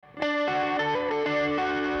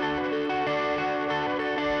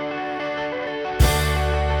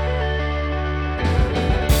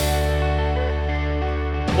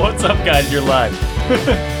What's up, guys? You're live.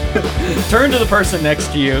 Turn to the person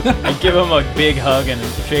next to you and give them a big hug and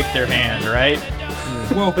shake their hand, right?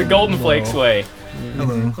 Well, The Golden Flakes way.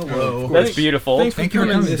 Hello. That's beautiful. Thanks for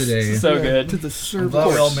coming today. So good. to the service. Glad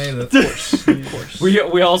we all made it. Of course.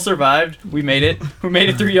 We all survived. We made it. We made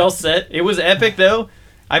it through y'all's set. It was epic, though.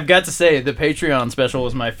 I've got to say, the Patreon special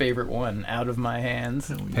was my favorite one out of my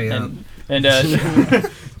hands. Pay up. And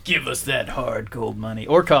give us that hard, cold money.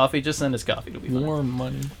 Or coffee. Just send us coffee. It'll be fine. Warm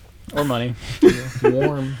money. Or money.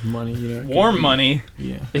 Warm money, you know. Warm money.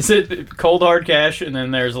 Yeah. Is it cold hard cash and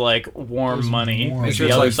then there's like warm money? warm. Make Sure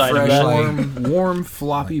the it's other like side of fresh, that. like- Warm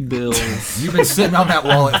floppy bills. You've been sitting on that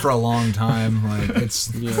wallet for a long time. Like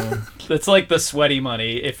it's Yeah. It's like the sweaty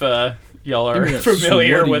money. If y'all are Give me that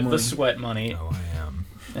familiar sweaty with the money. sweat money. oh, I am.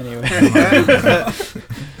 Anyway,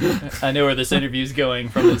 I know where this interview's going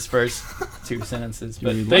from his first 2 sentences.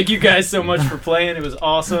 But thank you guys so much for playing. It was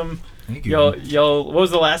awesome. Thank you. Y'all, what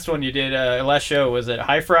was the last one you did? Last show, was it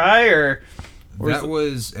High Fry or? That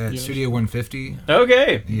was at Studio 150.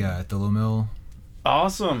 Okay, Yeah, at the Low Mill.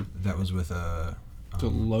 awesome. That was with The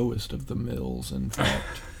lowest of the mills, in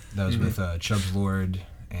fact. with Chubbs Lord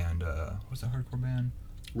and what's that hardcore band?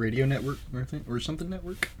 Radio Network, I think, or something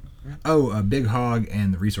network. Oh, Big Hog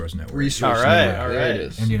and the Resource Network. Resource All right, Network. all There right. it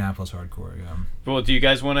is. Indianapolis hardcore. Yeah. Well, do you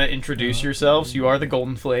guys want to introduce yourselves? You are the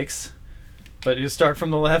Golden Flakes, but you start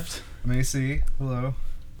from the left. Macy, hello.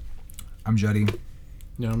 I'm Juddy. You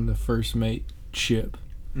know, I'm the first mate, Chip.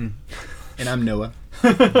 And I'm Noah.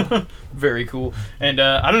 Very cool. And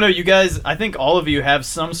I don't know, you guys, I think all of you have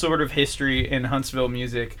some sort of history in Huntsville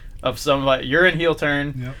music of some, like, you're in Heel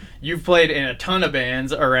Turn. Yep. You've played in a ton of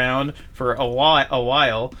bands around for a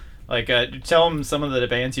while. Like, tell them some of the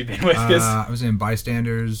bands you've been with. I was in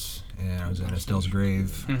Bystanders, and I was in Estelle's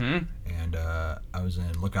Grave, Mm-hmm. and I was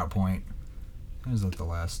in Lookout Point. That was like the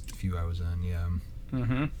last few I was in, yeah.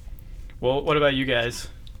 Mm-hmm. Well, what about you guys?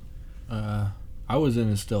 I was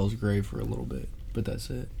in Estelle's Grave for a little bit, but that's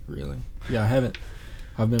it, really. Yeah,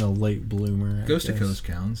 I've been a late bloomer. I Coast to guess. Coast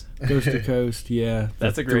counts. Coast to Coast, yeah.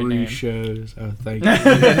 That's The a great 3 name. shows. Oh, thank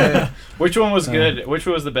you. Which one was good? Which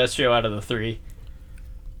one was the best show out of the 3?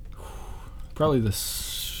 Probably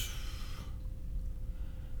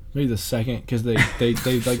maybe the second, because they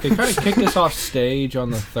kind of kicked us off stage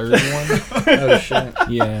on the third one. Oh shit.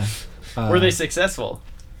 Yeah. Were they successful?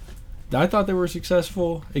 I thought they were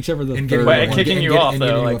successful, except for the And third getting- Wait, one. kicking you and off getting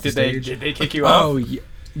though. you Like, off the did they stage? kick you off? Oh,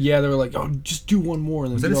 yeah, they were like, oh, just do one more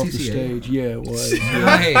and Was then that get a off the CCA? stage. Yeah, it was. Hey. Yeah, and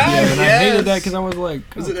I hated Yes. that because I was like,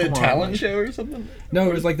 Was oh, it a come on, talent like- show or something? No,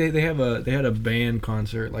 it was like they had a band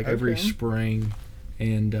concert like every Okay. spring,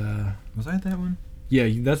 and Was I at that one? yeah,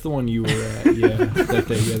 that's the one you were at. Yeah,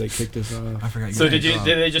 they kicked us off. I forgot. So guys did off.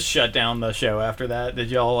 they just shut down the show after that?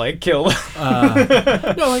 Did y'all like kill?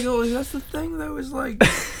 No, like that's the thing that was like.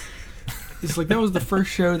 It's like that was the first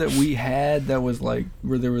show that we had that was like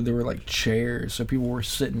where there were like chairs, so people were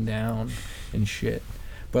sitting down and shit.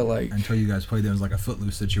 But like, Until you guys played, there was like a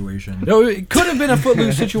Footloose situation. no, it could have been a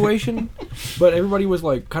Footloose situation, but everybody was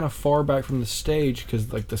like kind of far back from the stage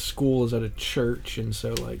because like the school is at a church, and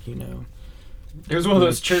so like It was one of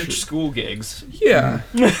those church school gigs. yeah,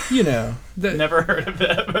 that, Never heard of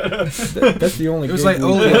that. that's the only. It was gig like we-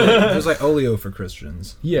 Oleo. It was like Oleo for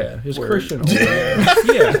Christians. Yeah, it's Word. Christian.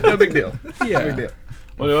 yeah, No big deal. No big yeah. deal.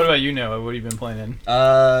 What about you, Noah? What have you been playing in?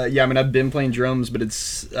 Yeah, I mean, I've been playing drums, but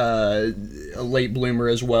it's a late bloomer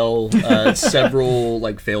as well. Several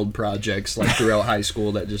like failed projects like throughout high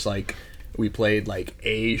school that just like we played like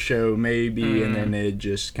a show maybe, and then it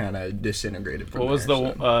just kind of disintegrated. From What was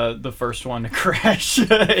there, the first one to crash?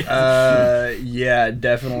 Yeah,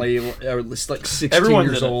 definitely. It's like 16 Everyone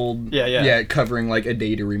years did it. old. Yeah. Yeah, covering like A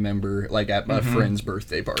Day to Remember, like at my friend's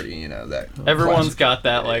birthday party. You know that. Everyone's got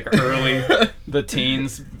that like early the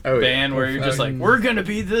teens Oh, yeah. band where you're just like, we're gonna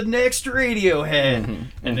be the next Radiohead,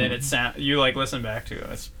 and then it you like listen back to it.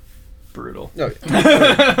 It's brutal. Oh,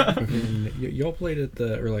 yeah. Y'all played at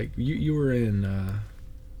the or like you were in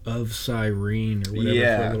of Cyrene or whatever for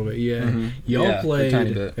Yeah. a little bit. Yeah, Mhm. y'all Yeah, for a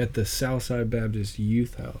tiny played bit. at the Southside Baptist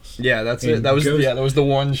Youth House. Yeah, that's And it. That was Ghost- that was the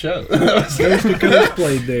one show. Ghost to Ghost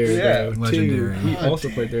played there. Yeah. though, Legendary. too. He also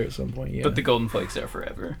played there at some point. Yeah, But the Golden Flakes are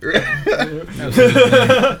forever.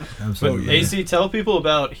 Absolutely. But AC, tell people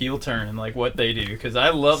about Heel Turn and like what they do, because I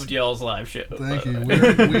loved y'all's live show. Thank you.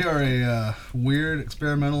 We are a weird,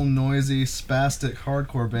 experimental, noisy, spastic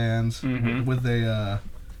hardcore band Mhm. with a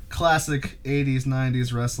classic 80s,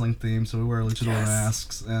 90s wrestling theme. So we wear luchador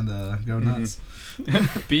masks and go nuts.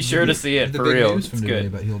 Be sure to see it The for big real. news It's from today good.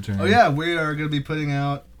 about Heel Turn. Oh yeah, we are going to be putting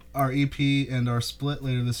out our EP and our split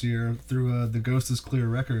later this year through the Ghost is Clear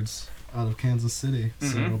Records. out of Kansas City. So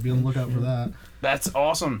Mhm. be on the lookout for that. That's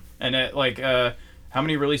awesome. And how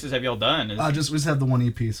many releases have y'all done? We just have the one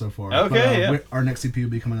EP so far. Okay, yeah. Our next EP will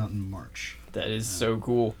be coming out in March. That is so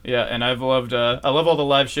cool. Yeah, and I love all the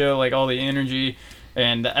live show, like all the energy,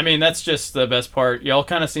 and I mean that's just the best part. Y'all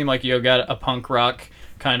kind of seem like you got a punk rock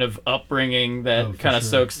kind of upbringing that Oh, for kind of sure.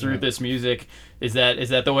 soaks through Yeah. this music. Is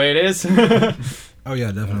that the way it is? Oh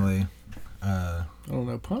yeah, definitely. I don't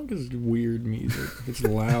know. Punk is weird music. It's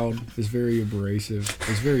loud. It's very abrasive.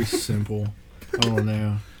 It's very simple. I don't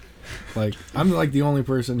know. Like, I'm like the only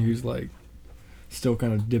person who's like still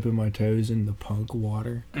kind of dipping my toes in the punk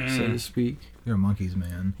water, so to speak. You're a monkeys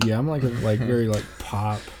man. Yeah, I'm like very like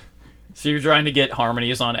pop. So you're trying to get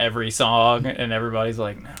harmonies on every song, and everybody's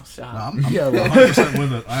like, "No, stop." I'm Yeah, well, 100%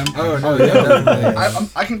 with it. Oh no, yeah, definitely.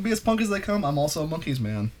 I can be as punk as they come. I'm also a Monkeys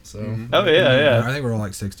man. So Oh yeah. I think we're all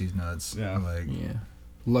like '60s nuts. Yeah. Like, yeah.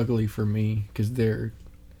 Luckily for me, because they're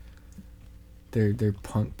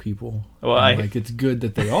punk people. Well, And, like it's good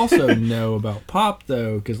that they also know about pop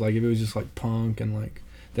though, because like if it was just like punk and like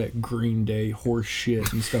that Green Day horse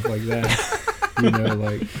shit and stuff like that, you know,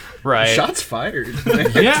 like Right. Shots fired.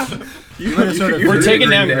 yeah, We're taking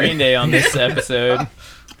down Green Day on this episode.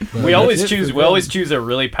 but We always That's it choose. for We them. always choose a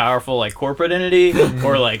really powerful like corporate entity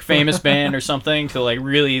or like famous band or something to like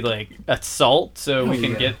really like assault, so we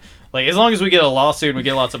can get like as long as we get a lawsuit and we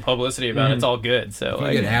get lots of publicity about it, it's all good. So if we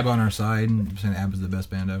like, get ABBA on our side and saying ABBA's the best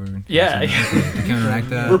band ever. Yeah. To counteract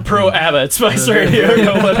that. we're pro ABBA at Spice Radio.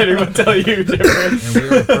 Don't let anyone tell you different. And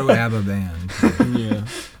we're a pro ABBA band. So. yeah.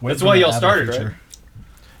 That's why y'all started, right?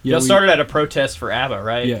 Yeah, Y'all started at a protest for ABBA,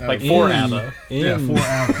 right? Yeah, like for in- ABBA. Yeah, in, for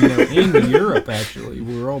ABBA. you know, in Europe actually.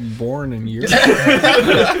 We were all born in Europe.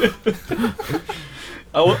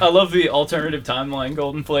 I love the alternative timeline,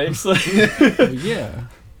 Golden Flakes. Well, yeah.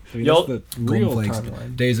 I mean, Y'all- that's the Golden real Flakes.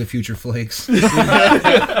 timeline. Days of Future Flakes. Y'all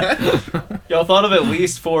thought of at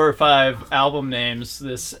least 4 or 5 album names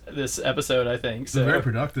this episode, I think. It's So, very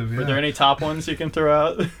productive. Yeah. were there any top ones you can throw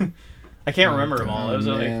out? I can't remember them all. Those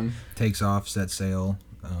are like Man. Takes Off, Set Sail.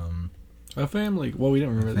 A family. Well, we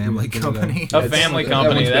didn't remember Family the- Company. a family That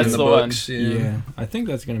company. one's been That's in the one. books, Yeah, I think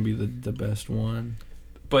that's gonna be the best one.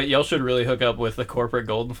 But y'all should really hook up with the corporate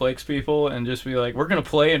Golden Flakes people and just be like, we're gonna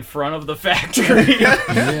play in front of the factory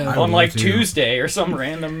Yeah. I on would like too. Tuesday or some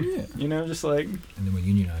random, Yeah. you know, just like. And then we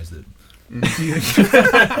unionized it.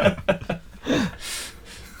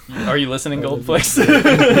 Are you listening, Golden Flakes?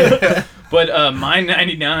 But Mine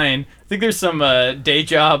 99, I think there's some day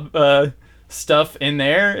job stuff in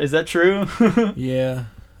there. Is that true? Yeah.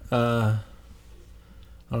 I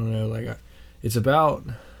don't know. Like, it's about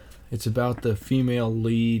the female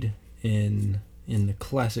lead in the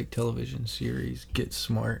classic television series Get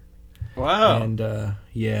Smart. Wow. And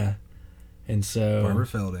yeah, and so Barbara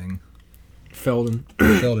Felding. Felden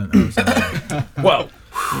Felding. Oh, sorry. Whoa.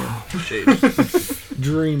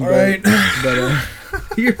 dream, All right.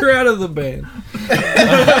 but you're out of the band.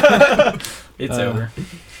 It's over.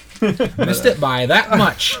 Missed it by that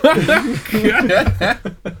much.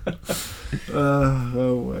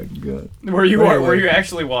 Oh my god. Were you Wait, were wait. you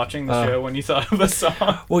actually watching the show when you thought of the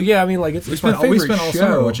song? Well, yeah. I mean, like it's my favorite we spent all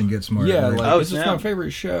summer show. watching Get Smart. Yeah, Like, like Oh, it's just snap. my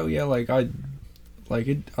favorite show. Yeah, like I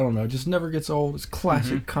don't know, it just never gets old. It's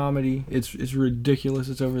classic comedy. It's ridiculous.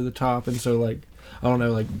 It's over the top, and so like I don't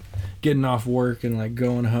know, like getting off work and like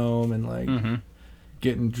going home and like Mm-hmm.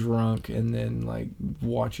 getting drunk and then like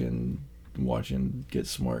watching Get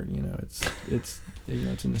Smart. You know, it's you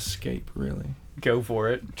know, it's an escape really. Go for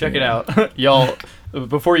it. Check it out. Y'all,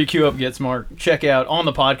 before you queue up Get Smart, check out on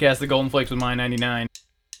the podcast the Golden Flakes with Mine 99.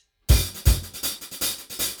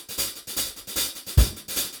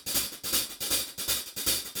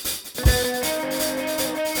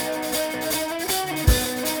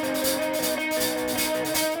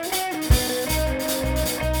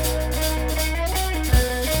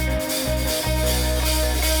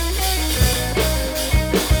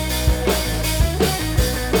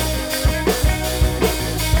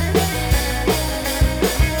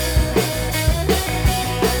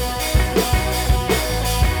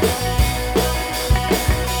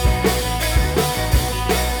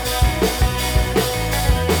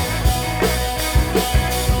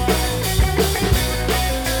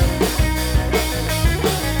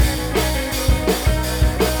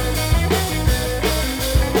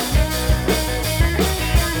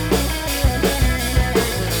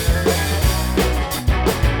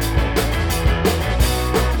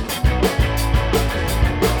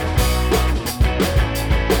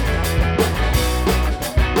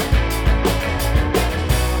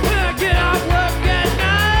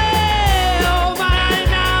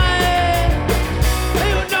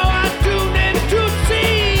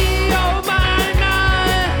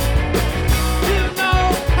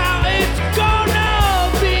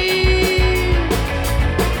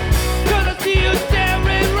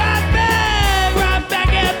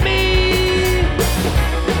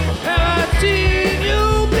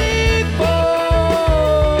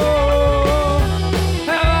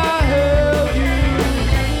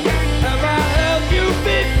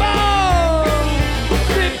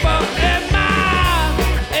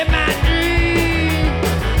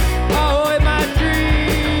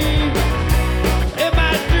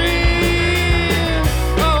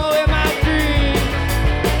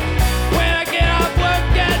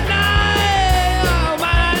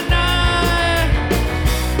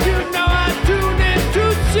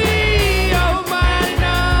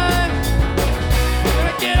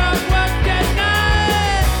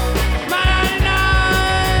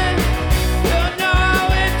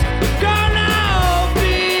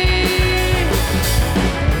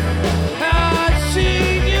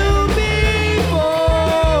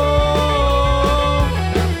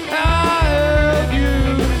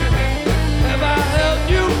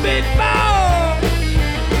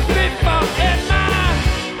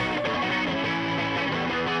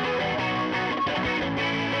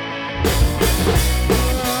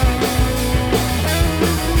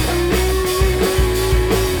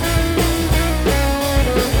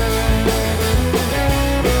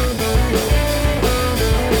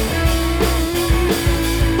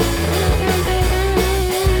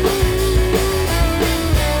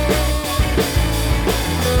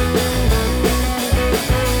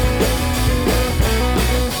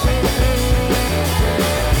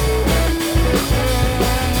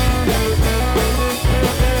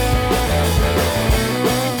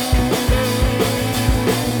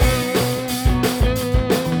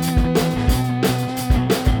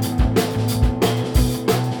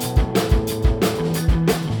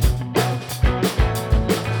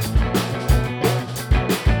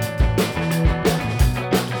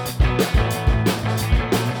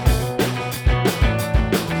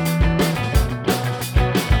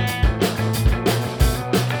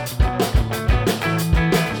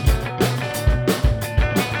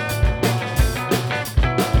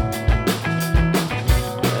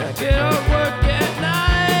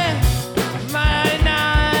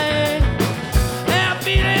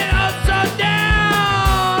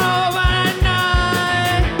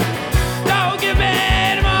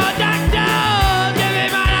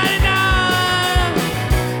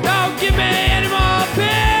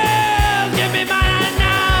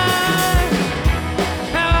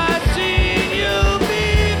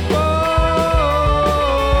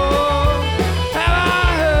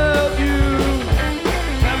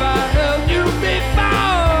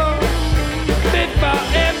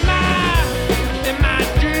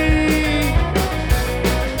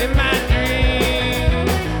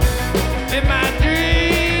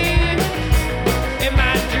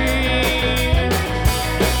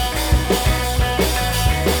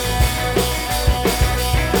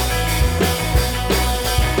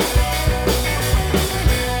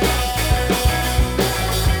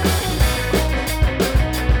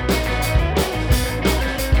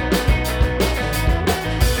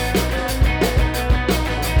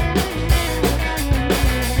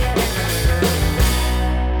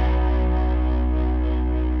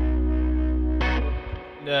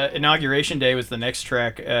 Inauguration Day was the next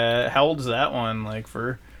track. How old is that one? Like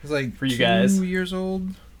for It was like For you guys. 2 years old.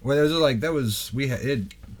 Well, it was like it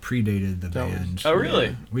predated the band. Oh,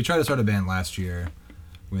 really? We tried to start a band last year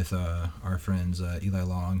with our friends Eli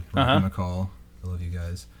Long, Uh-huh. Rocky McCall. I love you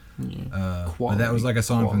guys. But Quality, that was like a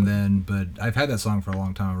song from quality. then. But I've had that song for a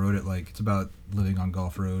long time. I wrote it like it's about living on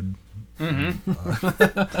Gulf Road and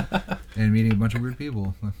meeting a bunch of weird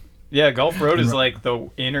people. Yeah, Gulf Road is like the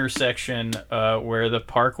intersection where the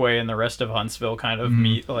Parkway and the rest of Huntsville kind of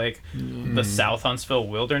meet, like the South Huntsville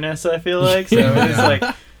wilderness. I feel like so Yeah. it's like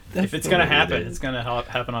if That's it's the gonna way it happen, is. it's gonna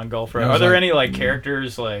happen on Gulf Road. That Are was there like- any like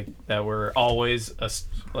characters like that were always a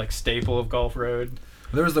like staple of Gulf Road?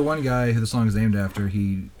 There was the one guy who the song is named after.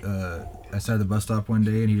 He I sat at the bus stop one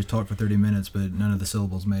day and he just talked for 30 minutes, but none of the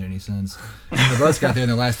syllables made any sense. And the bus got there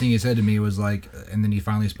and the last thing he said to me was like, and then he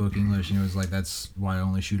finally spoke English and he was like, "That's why I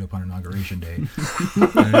only shoot up on Inauguration Day."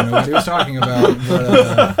 I don't know what he was talking about,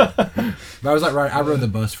 but I was like, right, I rode the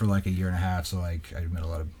bus for like a year and a half, so like I met a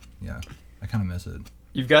lot of, I kind of miss it.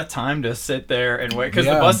 You've got time to sit there and wait because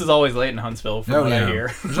the Yeah. bus is always late in Huntsville, from what I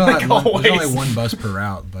hear. There's only, Like, there's only always. one bus per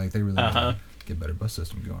route. Like they really Uh-huh. get better bus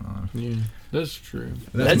system going on. Yeah, that's true.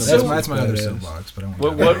 That's That's so my other badass. soapbox, but I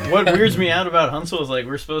won't. What weirds me out about Huntsville is like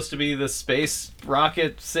we're supposed to be the space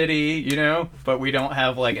rocket city, you know, but we don't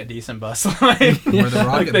have like a decent bus line. Where the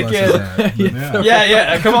rocket they bus can't- is at. Yeah.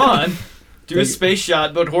 yeah, come on. Do a space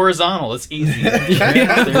shot, but horizontal. It's easy. There's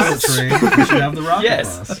a train. We should have the rocket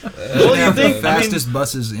Yes. bus. Well, you Have think? the fastest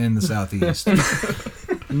buses in the southeast.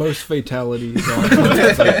 Most fatalities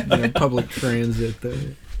on like, public transit. Though.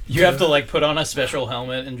 You have to like put on a special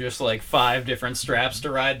helmet and just like 5 different straps to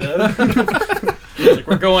ride them. Like,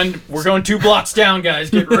 we're going 2 blocks down, guys.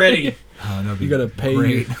 Get ready. Oh, that'd be You gotta pay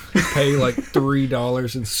great. pay like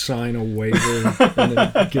 $3 and sign a waiver, and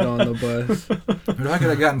then get on the bus. If I could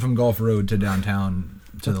have gotten from Gulf Road to downtown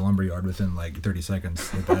to the lumberyard within like 30 seconds,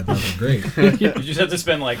 that'd be great. You just have to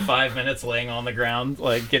spend like 5 minutes laying on the ground,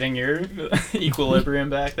 like getting your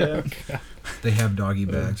equilibrium back there. They have doggy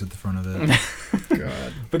bags at the front of it.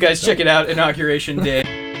 God. But guys, check it out. Inauguration Day.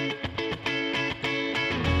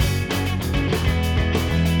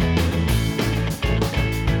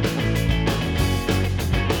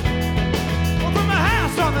 Well, from my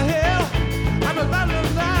house on the hill, I'm a lot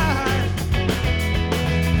of light.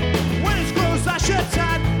 When it's closed, I shut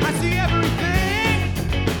tight. I see everything.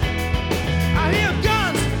 I hear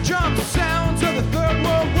guns, drums, sounds of the Third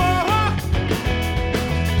World War.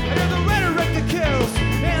 I hear the rhetoric that kills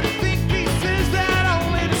and think pieces that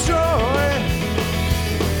only destroy.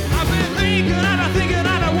 I've been thinking and I'm thinking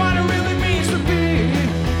I know what it really means to be.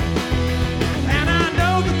 And I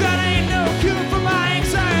know that that ain't no cure for my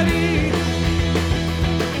anxiety.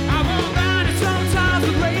 I've done it sometimes,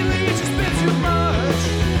 but lately it's just been too much.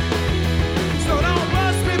 So don't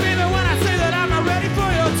bust me, baby, when I say that I'm not ready for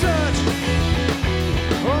your touch.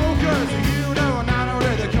 Oh, 'cause you know and I know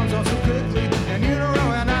that it comes on so quickly. And you know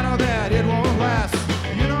and I know that it won't last.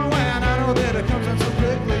 You know and I know that it comes on so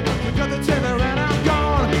quickly. We got the tailor and I'm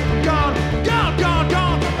gone, gone, gone, gone,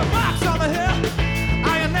 gone. From the box on the hill,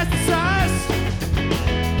 I anesthetize.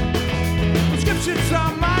 Prescriptions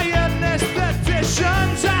are my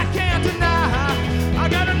anestheticians, I can't deny. I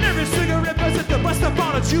got a nervous cigarette buzz at the bus stop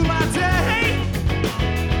on a July day.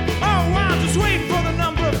 Oh, I'm just waiting for the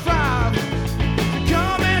number 5 to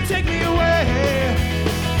come and take me away.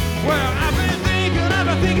 Well, I've been thinking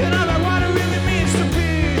about what it really means to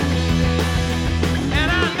be. And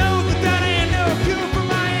I know that that ain't no cure for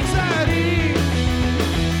my anxiety.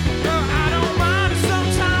 I don't mind it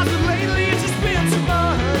sometimes, but lately it's just been too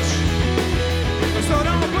much. So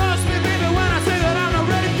don't bust me, baby, when I say that I'm not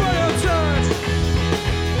ready for your touch.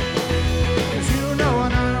 'Cause you know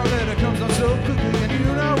and I know that it comes on so quickly. And you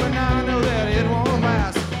know and I know that it won't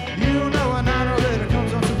last. You know and I know that it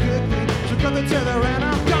comes on so quickly. So cut the tether and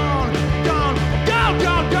I'm gone, gone, gone,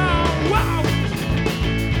 gone, gone. Wow!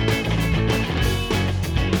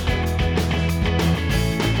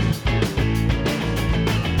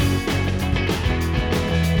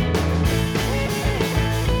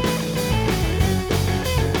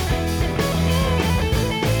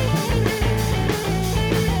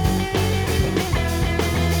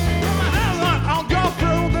 On Gulf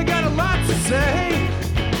Road, they got a lot to say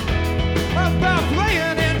about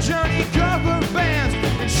playing in Journey cover bands.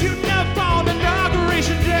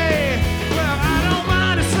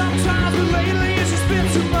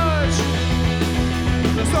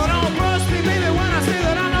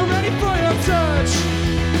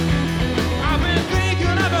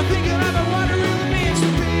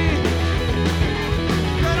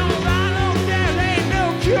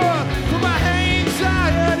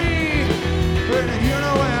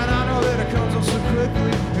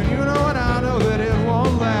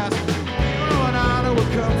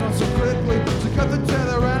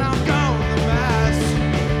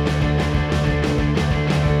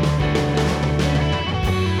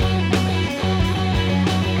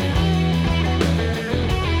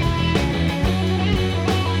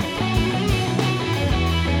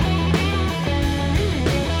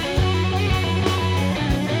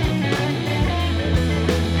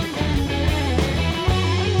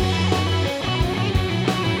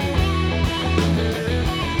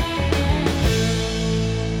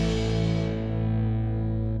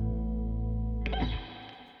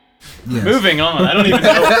 Yes. Moving on. I don't even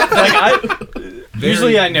know.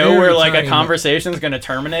 Usually I know very where like a tiny conversation's gonna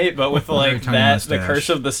terminate, but with like tiny that, the mustache. curse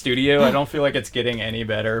of the studio, I don't feel like it's getting any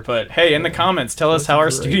better. But hey, in the comments, tell us how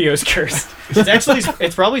our studio's cursed.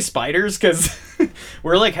 It's probably spiders because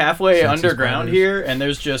we're like halfway Sexy underground spiders. here, and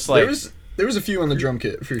there's just like There was a few on the drum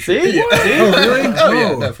kit for sure. See? Yeah. See? Oh, really? Oh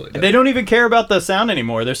yeah, definitely. they don't even care about the sound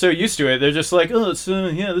anymore. They're so used to it. They're just like, oh, it's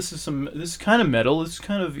yeah, this is kind of metal. This is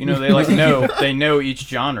kind of they like know they know each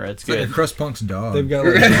genre. It's It's like a good. crust punk's dog. They've got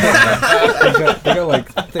like they got like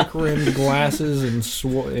thick rimmed glasses and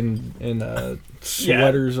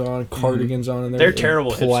sweaters on, cardigans on, and They're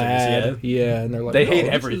terrible hipsters, plaid. Yeah, and they're like They hate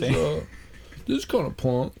this everything. This kind of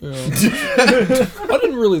punk. I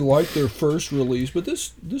didn't really like their first release, but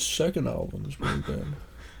this second album is pretty good.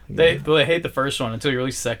 They hate the first one until you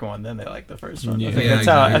release the second one, then they like the first one. Yeah. I think Yeah, that's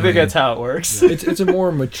how I think exactly. that's how it works. It's a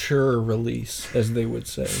more mature release, as they would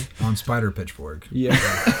say. on Spider Pitchfork. Yeah,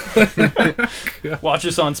 Watch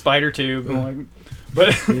us on SpiderTube. But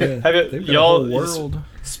yeah. have it, They've got y'all a whole world.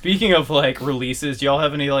 Speaking of like releases, do y'all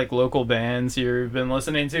have any like local bands you've been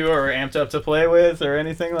listening to or amped up to play with or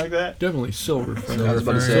anything like that? Definitely Silver Fern. I was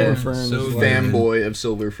about to say, Silver Fern so is good. like- Fanboy of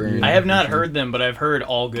Silver Fern. Yeah. I have not heard them, but I've heard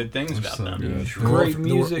all good things about so them. good. The world- Great the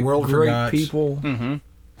music, world great forgot. people, Mm-hmm.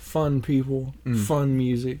 fun people, fun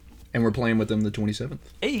music. And we're playing with them the 27th.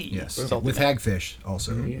 Hey, Yes, Salty with Mac. Hagfish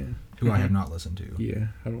also, Yeah, who I have not listened to. yeah.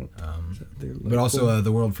 I don't. They're But also cool.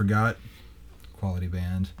 the world forgot. Quality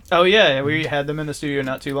band. Oh yeah, we had them in the studio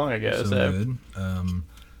not too long ago. So So, good.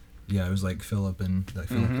 Yeah, it was like Philip and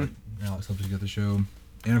Alex helped us get the show,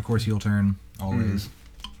 and of course Heel Turn always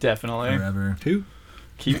definitely forever. Who?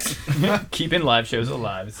 keeping live shows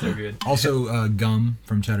alive. It's so good. Also Gum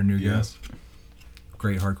from Chattanooga. Yes.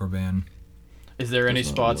 Great hardcore band. Is there any That's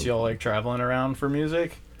not spots local. y'all like traveling around for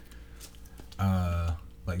music?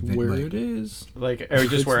 Like Where like, it is? Like, or If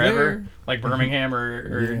just it's wherever, there. like Birmingham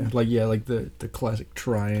or like the classic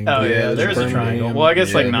triangle. oh yeah, there's a Birmingham, triangle. Well, I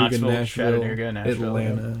guess like Chattanooga, Knoxville, Chattanooga, Nashville.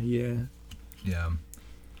 Atlanta. Yeah. Yeah.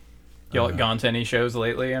 Y'all gone to any shows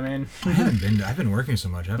lately? I mean, I haven't been. I've been working so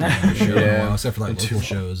much. I haven't been to a show in a Yeah. while, except for like local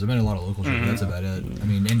shows. I've been to a lot of local shows. That's about it. I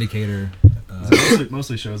mean, Indicator.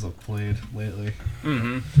 Mostly shows I've played lately.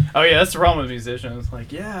 oh yeah, that's the problem with musicians.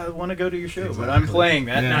 Like, yeah, I want to go to your show, but I'm Exactly. playing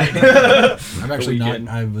that Yeah. night. I'm actually not. weekend.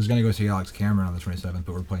 I was gonna go see Alex Cameron on the 27th,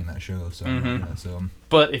 but we're playing that show, so I'm not gonna, so.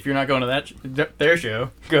 But if you're not going to their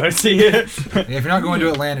show, go to see it. Yeah, if you're not going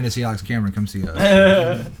to Atlanta to see Alex Cameron, come see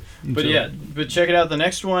us. But yeah, but check it out. The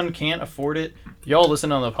next one, Can't Afford It. Y'all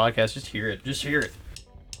listen on the podcast. Just hear it. Just hear it.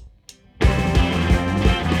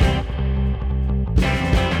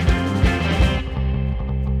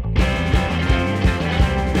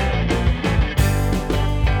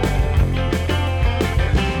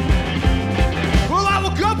 Well, I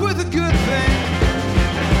woke up with a good thing,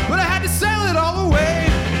 but I had to sell it all away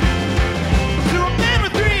to a man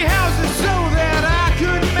with 3 houses so that I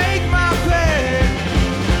could make my pay.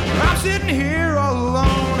 I'm sitting here all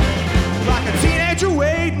alone, like a teenager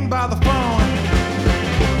waiting by the phone.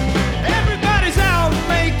 Everybody's out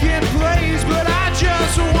making plays, but I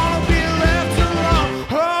just wanna be left alone.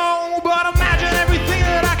 Oh, but imagine everything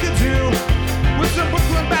that I could do with some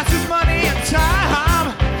Brooklyn bastards' money and time.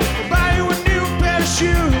 Buy you a new pair of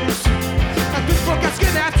shoes. And people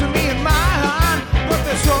asking after me and mine. But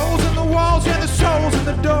there's holes in the walls and there's holes in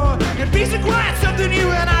the door. And peace and quiet, something new,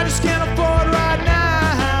 and I just can't afford right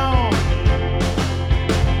now.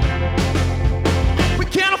 We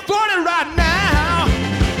can't afford it right now.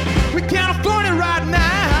 We can't afford it right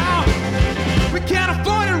now. We can't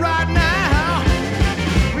afford it right now.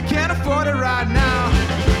 We can't afford it right now.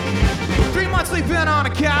 3 months sleeping on a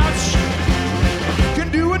couch can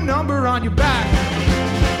do a number on your back.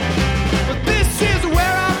 But this is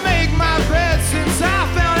where I make my bed. Since I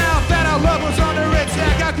found out that our love was under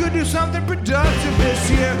attack, I could do something productive this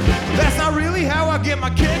year. That's not really how I get my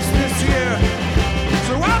kicks this year.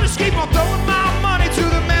 So I'll just keep on throwing my money to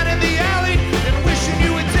the man in the alley and wishing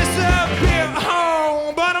you would disappear.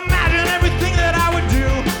 Oh, but imagine everything that I would do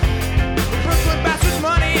with Brooklyn bastards'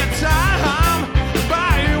 money and time.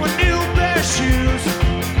 Buy you a new pair of shoes.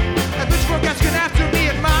 That pitchfork asking after me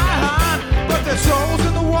and mine. But there's holes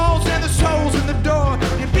in the walls and there's holes in the door.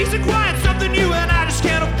 And peace and quiet, something new, and I just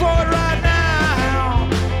can't afford right now.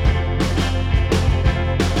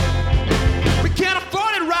 We can't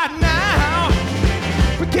afford it right now.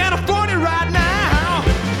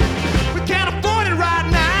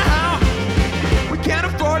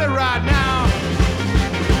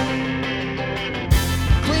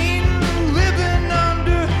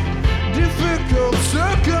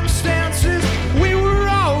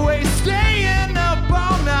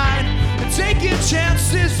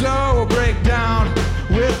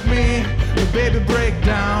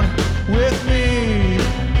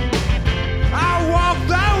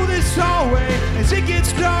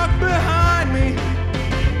 gets dark behind me,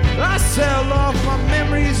 I sell off my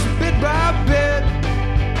memories bit by bit.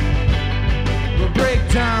 But break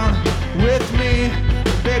down with me,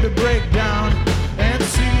 baby, break down and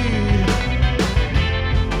see.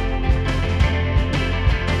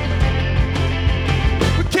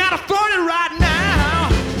 We can't afford it right now.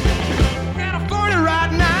 We can't afford it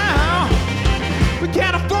right now. We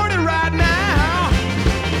can't afford it right now.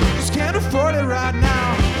 Just can't afford it right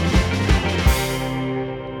now.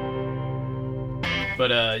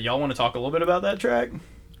 But y'all want to talk a little bit about that track?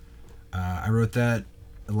 I wrote that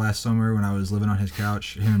last summer when I was living on his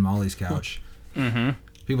couch, him and Molly's couch. Mm-hmm.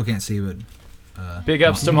 People can't see, but Big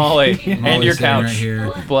ups to Molly and Molly's your sitting couch. right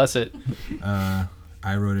here. Bless it.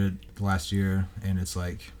 I wrote it last year, and it's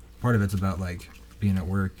like part of it's about like being at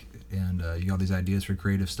work and you got all these ideas for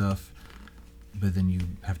creative stuff, but then you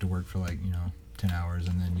have to work for like 10 hours,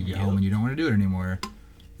 and then you get home and you don't want to do it anymore.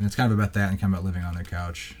 And it's kind of about that, and kind of about living on their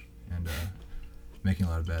couch and making a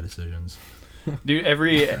lot of bad decisions. Dude,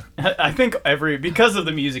 I think because of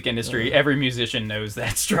the music industry, every musician knows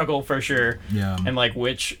that struggle for sure. Yeah. And like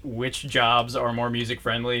which jobs are more music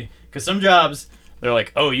friendly? Because some jobs, they're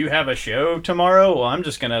like, oh, you have a show tomorrow? Well, I'm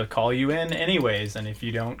just gonna call you in anyways, and if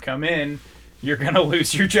you don't come in, you're gonna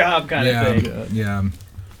lose your job, kind of thing. Yeah.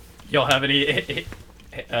 Y'all have any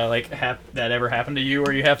that ever happened to you,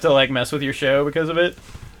 where you have to like mess with your show because of it?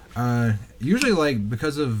 Usually, like,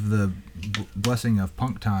 because of the blessing of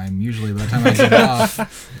punk time, usually by the time I get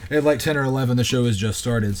off, at like 10 or 11, the show has just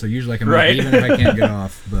started. So usually I can make Right. it even if I can't get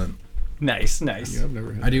off. But Nice. Yeah, I've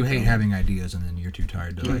never had I do hate having ideas, and then you're too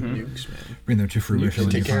tired to like Nukes, man. bring them to fruition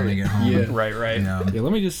when you take care of finally it. get home. Yeah. Right. Yeah. Yeah,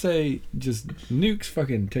 let me just say, Nukes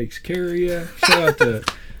fucking takes care of you. Shout out to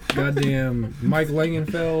goddamn Mike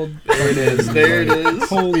Langenfeld. There it is. There it is.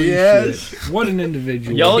 Holy Yes. shit. What an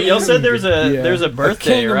individual. Y'all said there's a Yeah. there's a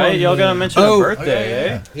birthday, king right? among Y'all gotta men. mention Oh, a birthday,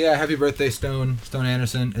 eh? Yeah, happy birthday, Stone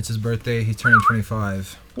Anderson. It's his birthday. He's turning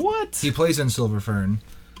 25. What? He plays in Silver Fern,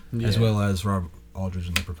 as Yeah. well as Rob Aldridge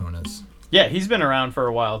and the Proponents. Yeah, he's been around for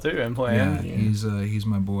a while too and playing. Yeah, he's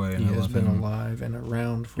my boy, and He I has love been him. alive and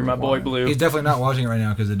around for You're my a boy while. Blue. He's definitely not watching it right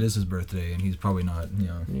now because it is his birthday, and he's probably not.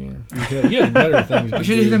 Yeah. He has better things to We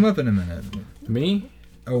should do. hit him up in a minute. Me?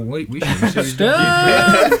 Oh wait, we should.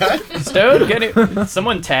 Stone, get it.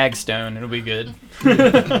 Someone tag Stone. It'll be good.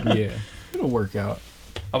 Yeah. It'll work out.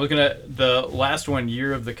 I was gonna the last one,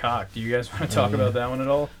 Year of the Cock. Do you guys want to talk about that one at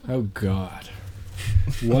all? Oh, God.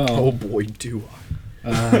 Well, Oh boy, do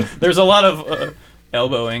There's a lot of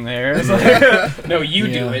elbowing there. It's like, no, you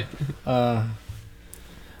do Yeah. it. I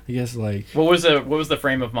guess, like, What was the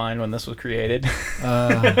frame of mind when this was created?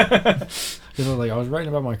 because I was writing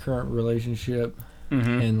about my current relationship,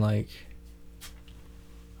 Mm-hmm. and like,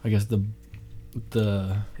 I guess it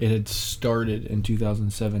had started in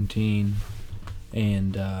 2017,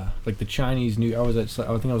 and like the Chinese New, I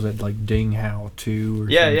think I was at like Ding Hao 2 or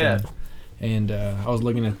Yeah, something. yeah. And I was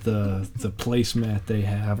looking at the placemat they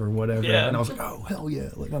have or whatever, Yeah. and I was like, oh hell yeah,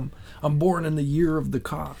 like I'm born in the year of the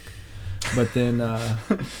cock. But then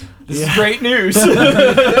This is great news.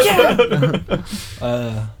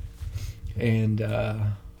 and I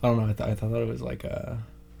don't know. I thought it was like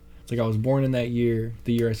it's like I was born in that year.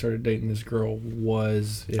 The year I started dating this girl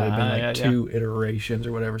it had been like yeah, two iterations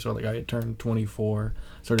or whatever. So like I had turned 24,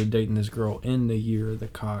 started dating this girl in the year of the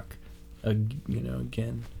cock,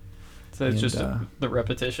 again. So it's And, just the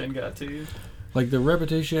repetition got to you. Like the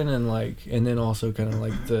repetition and then also kind of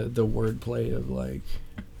like the wordplay of like,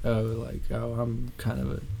 oh, I'm kind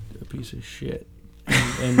of a piece of shit.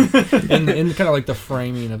 and kind of like the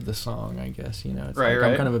framing of the song, I guess, it's Right, like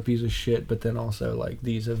right. I'm kind of a piece of shit, but then also like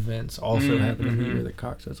these events also happen in the mhm. year of the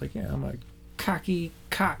cock, so it's like, yeah, I'm a cocky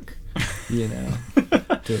cock, to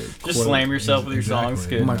Just quote slam yourself with your song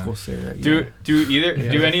Exactly. skit. Michael Cera. Do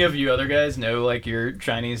Yeah. any of you other guys know like your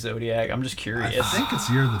Chinese zodiac? I'm just curious. I think it's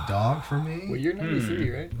Year of the Dog for me. Well, you're 93,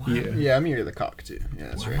 right? Yeah. Yeah, I'm here the cock too. Yeah,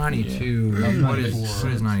 that's I'm right. 92. Yeah. What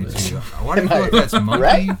is 92? Yeah. Why do I feel like that's monkey?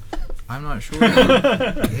 Right? I'm not sure.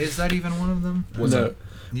 Is that even one of them? Was No. it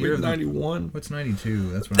Year of the- 91? What's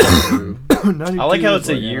 92? That's what I'm I like how it's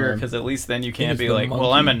a like, year because at least then you can't it's be the like,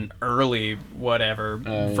 well, I'm monkey. an early whatever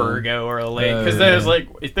Yeah. Virgo or a late because Yeah. there's like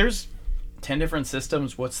if there's 10 different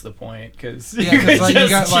systems, what's the point? Because Yeah, you 'cause, could like, you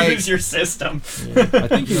just got, choose like- your system, Yeah. I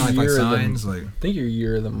think You you're know, like year of signs, the, like I think you're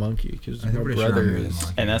year of the monkey because I'm my pretty sure I'm brother Year of the is.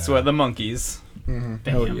 Monkey, and that's yeah. what the monkeys. Mhm.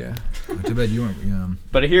 Oh Damn. yeah. Too bad you weren't. Yeah.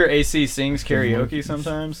 But I hear AC sings karaoke monkeys.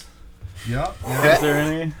 sometimes. Yep. Is there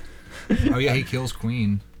any? Oh yeah, he kills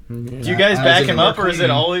Queen. Do you guys I back was him in up, or is it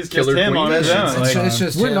Queen. always just Killer him Queen on his version. own? It's Like, It's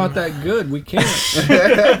just We're him. not that good. We can't.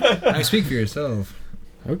 I speak for yourself.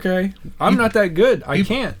 Okay, I'm not that good. I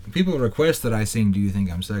can't. People request that I sing "Do You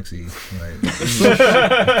Think I'm Sexy?" Like,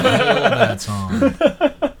 that song.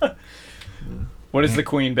 What is the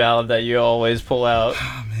Queen ballad that you always pull out?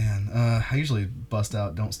 Oh man, I usually bust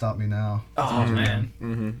out "Don't Stop Me Now." Oh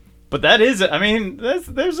man. But that is, I mean,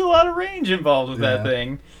 there's a lot of range involved with that Yeah.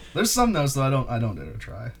 thing. There's some notes that I don't dare to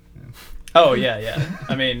try. Yeah. Oh yeah.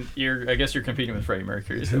 I mean, I guess you're competing with Freddie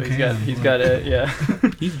Mercury, so Who he's can? got it. Yeah.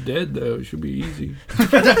 He's dead though. It should be easy. I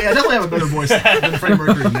definitely have a better voice than Freddie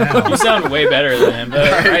Mercury now. You sound way better than him,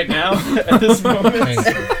 but right now at this moment. Hey,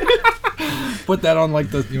 Put that on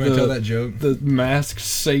like the you want to tell that joke? the Masked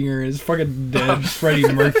Singer is fucking dead. Freddie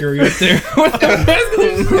Mercury up there. What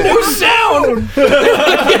the no sound?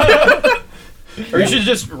 Or you should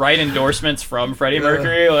just write endorsements from Freddie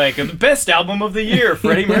Mercury, like the best album of the year,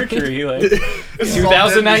 Freddie Mercury, like This is all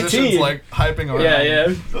dead 2019. musicians, like hyping around. yeah.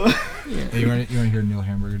 Hey, you want to hear a Neil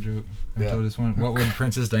Hamburger joke? I told this one. What would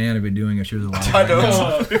Princess Diana be doing if she was alive? I right know.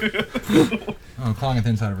 now? Oh, clawing at the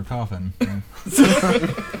inside of her coffin.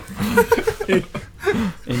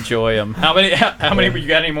 Enjoy them. How many? You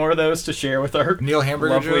got any more of those to share with our Neil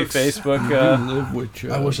Hamburger lovely jokes? Facebook? Live with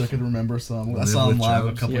Chubb. I wish I could remember some. I Live saw him with live a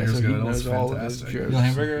Chubbs. couple Yeah, years so he ago. That was knows all of his fantastic. jokes. Neil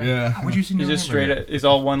Hamburger? Yeah. What'd you see He's Neil just straight. Hamburger? He's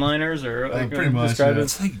all one-liners, or like pretty much, describe yeah. it.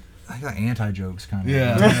 It's like anti-jokes kind of.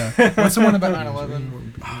 Yeah. What's the one about 9/11?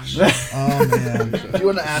 Oh man. If you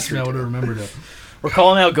wouldn't have asked me, I would have remembered it. We're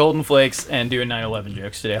calling out Golden Flakes and doing 9/11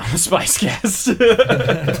 jokes today on the Spicecast.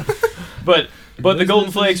 But the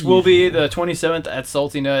Golden Flakes will be the 27th at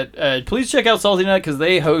Salty Nut. Please check out Salty Nut because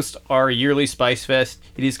they host our yearly Spice Fest.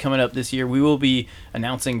 It is coming up this year. We will be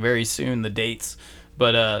announcing very soon the dates.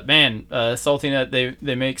 But man, Salty Nut,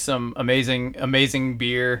 they make some amazing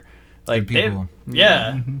beer. Like Good people.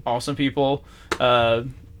 awesome people.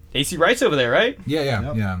 AC Wright's over there, right?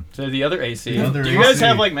 Yeah. Yep. So the other AC. The other Do you guys AC.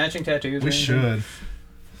 have like matching tattoos? or We anything? should.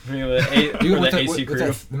 I mean, the AC crew.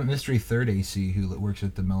 What's that mystery third AC who works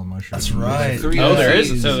at the Mellow Mushroom? That's right. Three Oh, there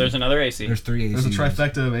ACs. is. So there's another AC. There's three ACs. There's a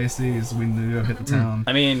trifecta of ACs. We need to hit the town.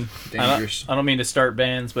 I mean, Dangerous. I don't mean to start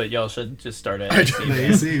bands, but y'all should just start an The AC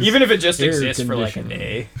band. ACs. Even if it just Air exists for like a conditioning.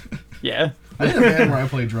 day. Yeah. I did a band where I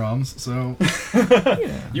play drums, so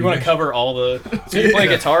You want to cover all the... So you play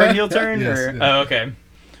guitar in heel turn? Yes, or? yeah. Oh, okay.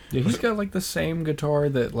 Yeah, he's got like the same guitar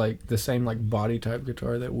that like the same like body type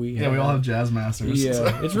guitar that we have. yeah, we all have jazz masters. Yeah, so.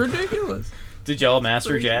 it's ridiculous. Did y'all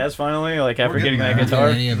master jazz finally? Like after We're getting getting that there. guitar?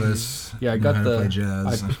 Any of us Yeah, I know got how to the. play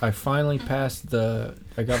jazz. I finally passed I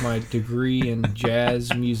got my degree in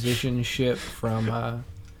jazz musicianship from.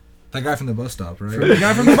 That guy from the bus stop, right? The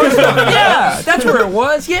guy from the bus stop. Yeah, that's where it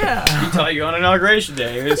was. Yeah. He taught you on inauguration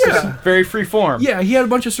day. It was just very free form. Yeah, he had a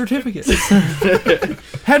bunch of certificates.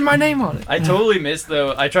 Had my name on it. I totally miss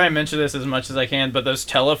though. I try and mention this as much as I can, but those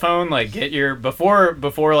telephone like get your before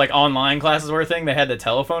like online classes were a thing. They had the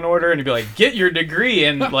telephone order, and you'd be like, get your degree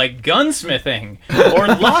in like gunsmithing or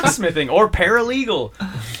locksmithing or paralegal.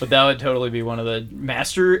 But that would totally be one of the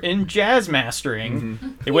master in jazz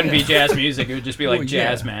mastering. It wouldn't be jazz music. It would just be like Well, yeah.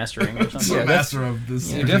 jazz mastering or So something. Yeah, master of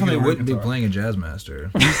this. You definitely particular wouldn't be guitar. playing a jazz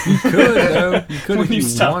master. You could though. You could When if you you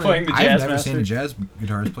stop wanted. playing the I've jazz never master. seen a jazz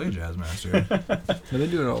guitarist play a jazz master. But they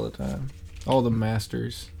do it all the time. All the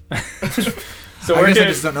masters. So I we're guess I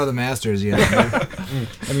gonna, just don't know the masters yet.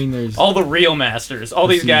 I mean, there's all the real masters, all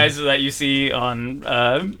these see. guys that you see on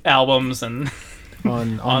albums and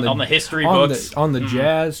on the history books. on the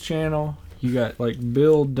jazz channel. You got like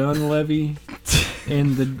Bill Dunleavy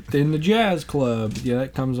in the jazz club. Yeah,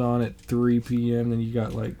 that comes on at 3 p.m. Then you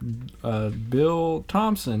got like Bill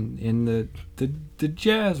Thompson in the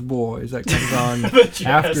Jazz Boys that comes on The Jazz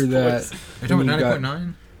after that. Boys. You're talking Then about you got-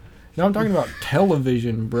 90.9? No, I'm talking about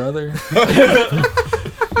television, brother.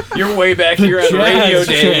 You're way back here on Jazz radio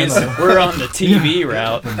days. channel. We're on the TV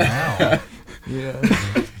route. Wow. Yeah,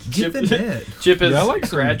 Get the net. Chip has Yeah, I like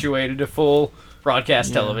some- graduated to full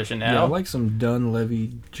broadcast television Yeah, I now. like some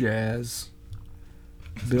Dunleavy jazz.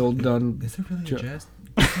 Bill Dun. Is there really a jazz?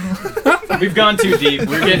 We've gone too deep.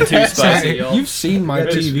 We're getting too spicy, y'all. You've seen my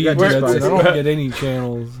We're- TV, we're- Judson. I we're- don't get any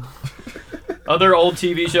channels. Other old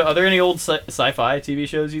TV show. Are there any old sci-fi TV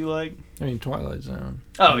shows you like? I mean, Twilight Zone.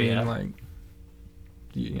 Oh, I mean, yeah. like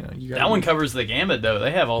you know, you got That one covers the gamut, though.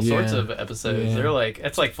 They have all sorts Yeah. of episodes. Yeah. They're like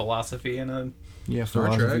it's like philosophy and Star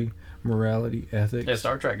philosophy, Trek. morality, ethics. yeah.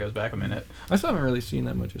 Star Trek goes back a minute. I still haven't really seen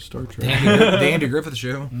that much of Star Trek. The Andy Griffith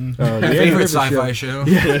Show. The My Andy favorite Griffith sci-fi show.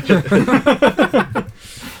 show.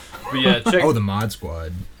 But yeah, check Oh, the Mod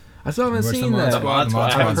Squad. I still haven't What's the seen Mod that. Squad? Mod Squad. I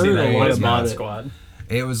I've haven't heard seen a that. lot What is about Mod it. Squad?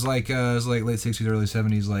 It was like late 60s, early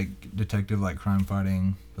 70s, like detective, like crime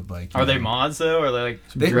fighting, but like. Are they mods though, or they like?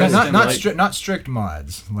 They're dressed in, like- not strict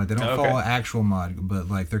mods. Like they don't Okay. follow actual mod, but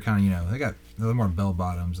like they're kind of they're more bell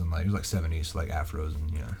bottoms and like it was like 70s like afros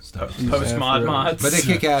and stuff. Post mod Afro. mods. But they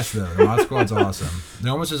kick ass though. The mod squad's awesome.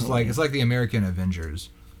 They're almost just like it's like the American Avengers.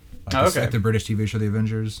 Like Oh, the, okay. like the British TV show, The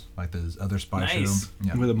Avengers, like the other spy Nice. show.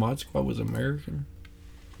 Yeah, Where the mod squad was American.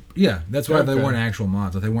 yeah. That's why they Okay. weren't actual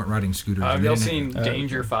mods. Like they weren't riding scooters. Have They y'all didn't- seen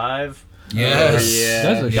Danger 5? Yes. Yeah.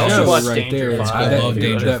 That's a Y'all show should watch right Danger there. 5. I That, love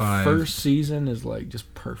Danger that 5. first season is like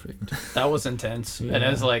just perfect. That was intense. Yeah. And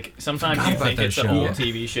it's like sometimes Forgot you about think that it's show. an old Yeah.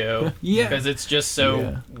 TV show. Yeah. Because it's just so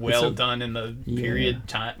Yeah. well It's a- done in the Yeah. period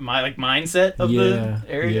time, mindset of the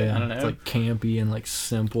area. I don't know. It's like campy and like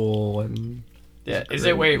simple and yeah. Is great,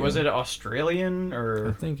 it? Wait, yeah. was it Australian I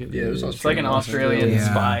or? think it Yeah, it was is. It's like an Australian Yeah,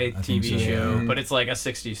 spy I think TV so. show, Yeah. but it's like a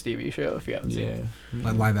 60s TV show if you haven't seen it. Yeah.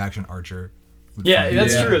 like live action Archer. Yeah,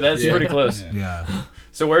 that's Yeah. true. That's Yeah. pretty close. Yeah.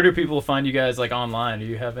 So where do people find you guys like online? Do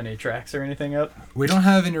you have any tracks or anything up? We don't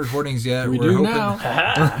have any recordings yet. We We're do hoping, now.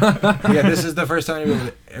 Yeah, this is the first time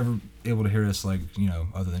you're ever able to hear us, like,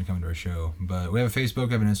 other than coming to our show. But we have a Facebook,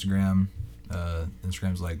 we have an Instagram.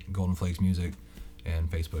 Instagram's like Golden Flakes Music, and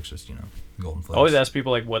Facebook's just, Golden Flakes. I always ask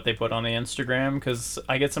people like what they put on the Instagram because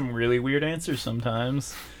I get some really weird answers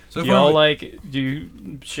sometimes. So Do far, y'all like do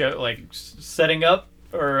you show like setting up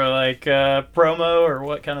or like promo or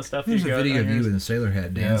what kind of stuff? There's do a you got video on of you yours? in a sailor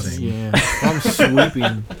hat dancing. Yeah. I'm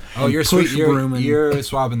sweeping. Oh, you're Push sweet. brooming. You're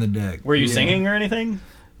swabbing the deck. Were you Yeah. singing or anything?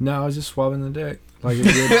 No, I was just swabbing the deck like a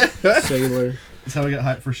good sailor. That's how we get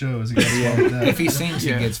hyped for shows. You gotta swap it down. If he sings,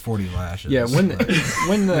 Yeah. he gets 40 lashes. Yeah, when You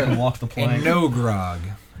can the walk the plank. And no grog.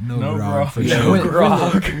 No No grog grog. for yeah,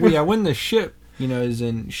 sure. when the ship is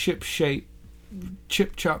in ship shape,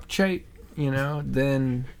 chip chop shape,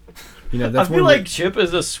 then that's I feel when like Chip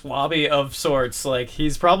is a swabby of sorts. Like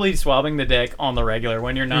he's probably swabbing the deck on the regular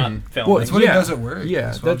when you're not filming. Well, That's what Yeah. he does at work.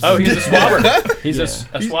 Yeah, He swabs Oh, the he's a deck. swabber. He's Yeah. a He's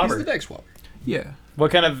the swabber. deck swap. yeah. What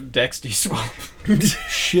kind of decks do you swab?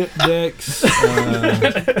 Ship decks.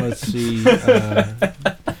 Let's see.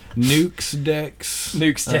 Nukes decks.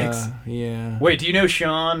 Nukes decks. Yeah. Wait, do you know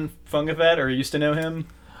Sean Fungavat or used to know him?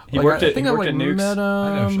 He Like, worked I at think he I worked like at Nukes. met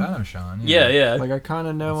I him. know Sean. Yeah, yeah. Like I kind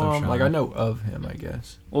of know What's up, him. Like Sean? I know of him, I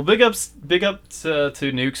guess. Well, big up to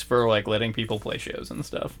Nukes for like letting people play shows and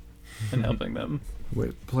stuff and helping them.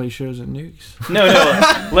 Wait, play shows at Nukes. No,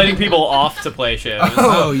 letting people off to play shows.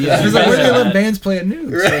 Oh, yeah. He's like, where do they Yeah. let bands play at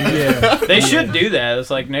Nukes? Yeah. They should do that. It's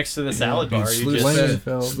like next to the salad bar. You Sluice just Fest.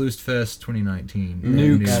 Fest, Sluice Fest 2019.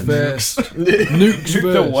 Nukes Nukes. Fest. Nukes Fest.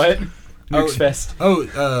 the what? Oh, Nukes Fest.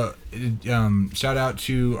 Oh, shout out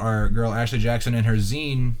to our girl Ashley Jackson and her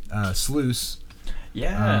zine, Sluice.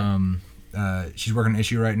 Yeah. She's working an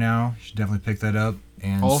issue right now. She definitely picked that up.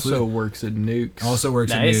 And Also works at Nukes. also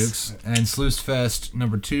works Nice. at Nukes. And Sluice Fest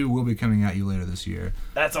 #2 will be coming at you later this year.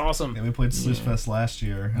 That's awesome. Yeah, we played Sluice Fest last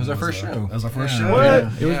year. It was our first show. That was our first Yeah. show. What?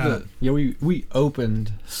 Yeah, it Yeah. was we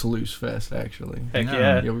opened Sluice Fest actually. Heck Yeah.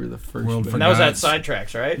 yeah. Yeah, we were the first. World band. And that was at Forgots.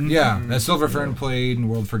 Sidetracks, right? Yeah, that Silver Fern played and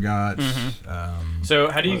World Forgot. So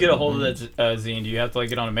how do you get a hold of that zine? Do you have to like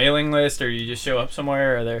get on a mailing list, or you just show up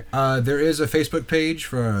somewhere? Or there? There is a Facebook page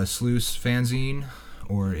for a Sluice fanzine,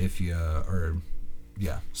 or if you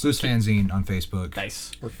Sluice fanzine on Facebook.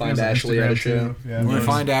 Nice. Or find There's Ashley at a Instagram, show. too. Yeah, Or there's-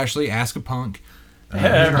 find Ashley, ask a punk.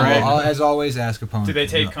 Right. As always, ask a punk. Do they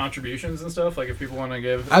take Yeah. contributions and stuff? Like if people want to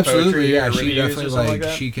give Absolutely, poetry yeah. or She reviews definitely or something like like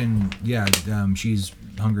that? she can. She's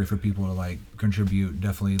hungry for people to like contribute.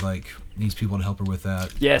 Definitely like needs people to help her with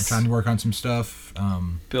that. Yes. Trying to work on some stuff.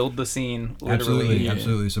 Build the scene. Literally. Absolutely, yeah.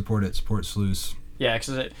 absolutely support it. Support Sluice. Yeah,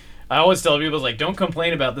 because I always tell people like, don't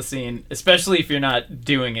complain about the scene, especially if you're not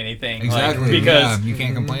doing anything. Exactly. Like, because yeah, you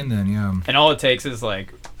can't complain then. Yeah. and all it takes is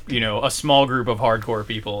like a small group of hardcore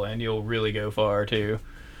people, and you'll really go far too.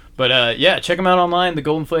 But yeah, check them out online. The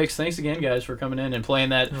Golden Flakes. Thanks again, guys, for coming in and playing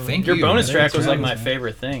that. Thank Your you. bonus Thanks track was for like having my us,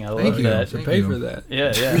 favorite thing. I Thank love you. that. To Thank pay you. for that.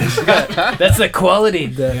 Yeah. That's the quality.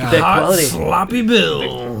 The Yeah. That hot quality. sloppy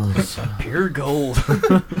bill. Pure gold.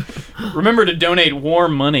 Remember to donate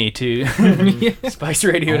warm money to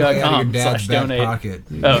spiceradio.com Your dad's back /donate. pocket.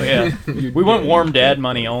 Oh yeah, we want warm dad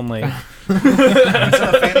money only.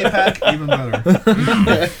 Instead of fanny pack, even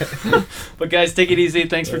better. But guys, take it easy.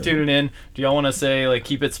 Thanks for tuning in. Do y'all want to say like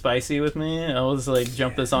keep it spicy with me? I was like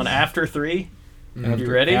jump this on after 3.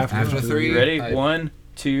 You ready? After 3. You ready? I- 1,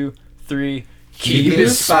 2, 3. Keep it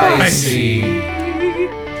spicy.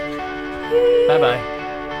 Bye bye.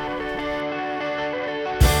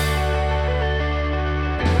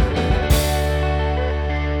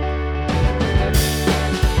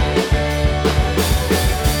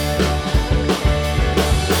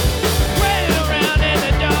 Running around in the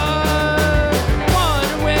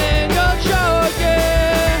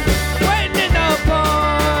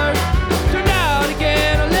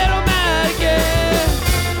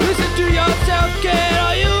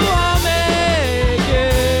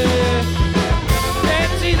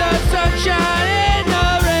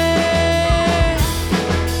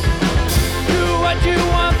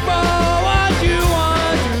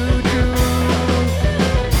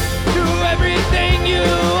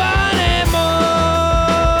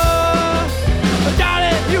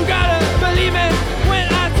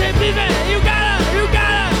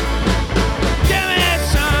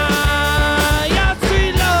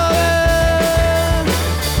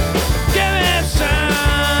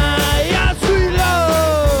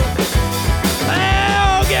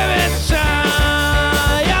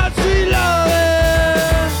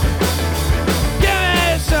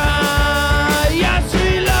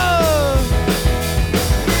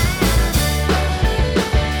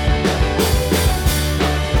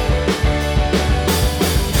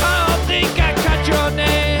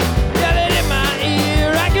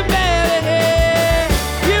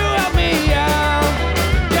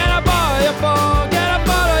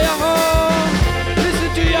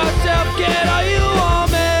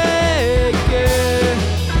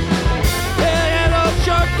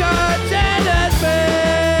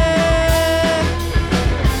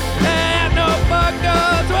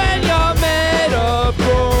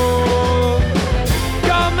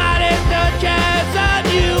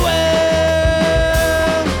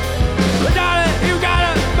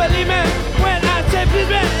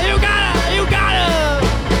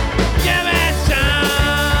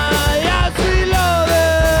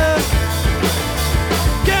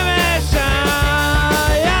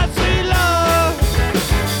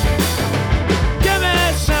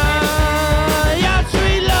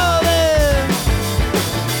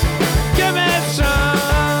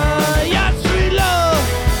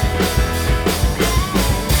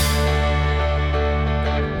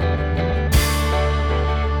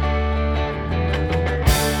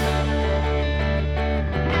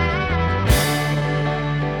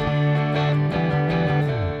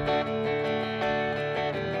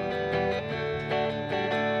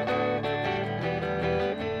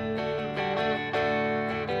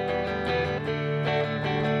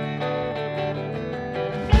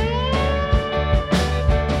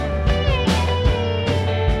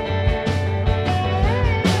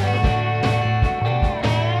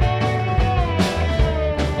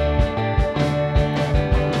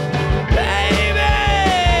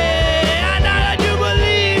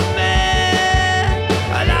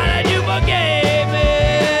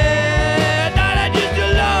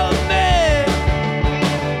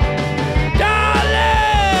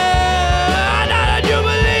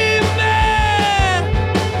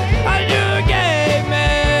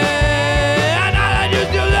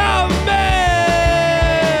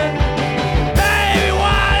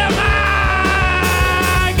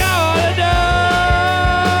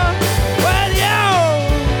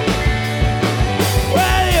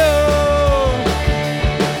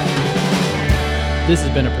This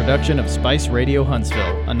has been a production of Spice Radio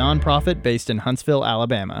Huntsville, a nonprofit based in Huntsville,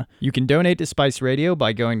 Alabama. You can donate to Spice Radio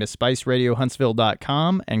by going to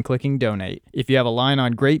spiceradiohuntsville.com and clicking donate. If you have a line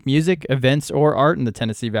on great music, events, or art in the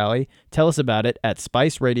Tennessee Valley, tell us about it at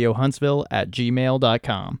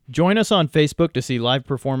spiceradiohuntsville@gmail.com. Join us on Facebook to see live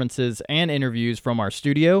performances and interviews from our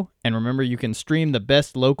studio. And remember, you can stream the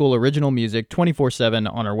best local original music 24/7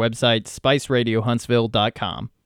 on our website, spiceradiohuntsville.com.